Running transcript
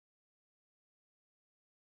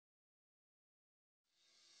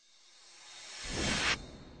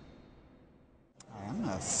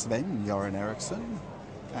Sven Göran Eriksson,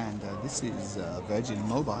 and this is Virgin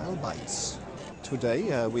Mobile Bytes.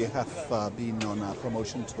 Today we have been on a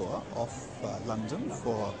promotion tour of London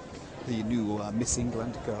for the new Miss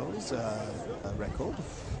England Girls record.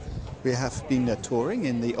 We have been touring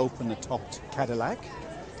in the open-topped Cadillac,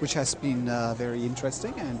 which has been very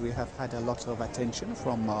interesting, and we have had a lot of attention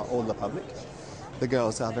from all the public. The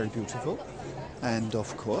girls are very beautiful, and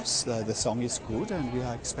of course the song is good, and we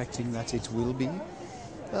are expecting that it will be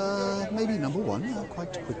maybe number one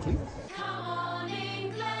quite quickly. Come on,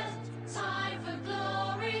 England, time for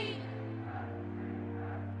glory.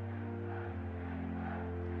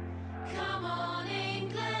 Come on,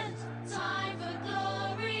 England, time for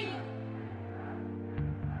glory.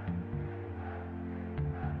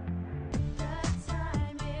 The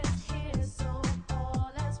time is here, so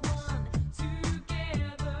all as one,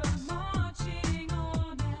 together marching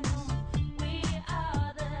on and on. We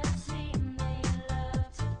are the team they love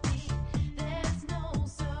to be. There's no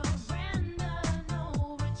surrender, no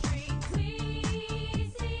retreat. We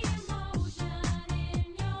see emotion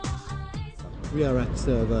in your eyes. We are at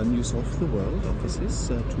the News of the World offices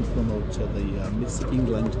to promote the Miss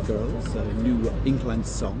England Girls new England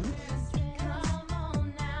song. Come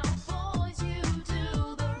on now, boys, you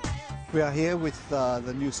do the rest. We are here with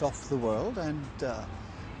the News of the World, and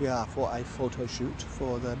we are for a photo shoot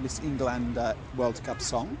for the Miss England World Cup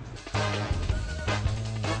song.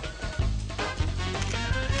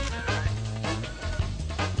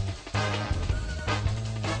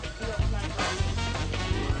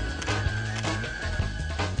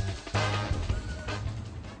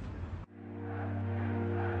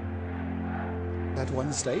 At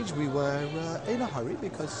one stage we were in a hurry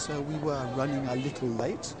because we were running a little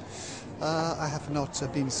late. I have not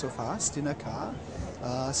been so fast in a car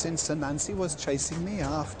since Nancy was chasing me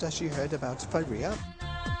after she heard about Faria.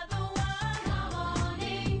 Come on,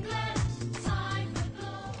 England, time for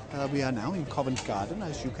glory. We are now in Covent Garden,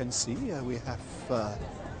 as you can see. We have an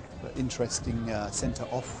interesting centre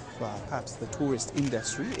of perhaps the tourist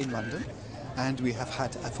industry in London, and we have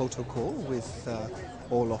had a photo call with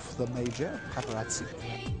all of the major paparazzi.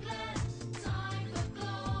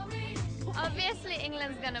 Obviously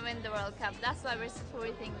England's going to win the World Cup, that's why we're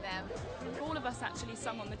supporting them. All of us actually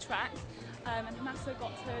sung on the track, and Hamasa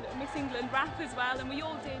got her little Miss England rap as well, and we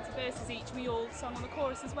all did verses each. We all sung on the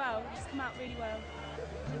chorus as well. It's come out really well.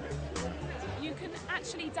 You can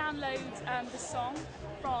actually download the song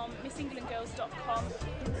from missenglandgirls.com.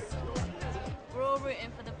 We're all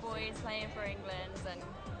rooting for the boys playing for England, and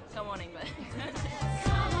come on England.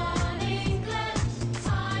 Come on, England.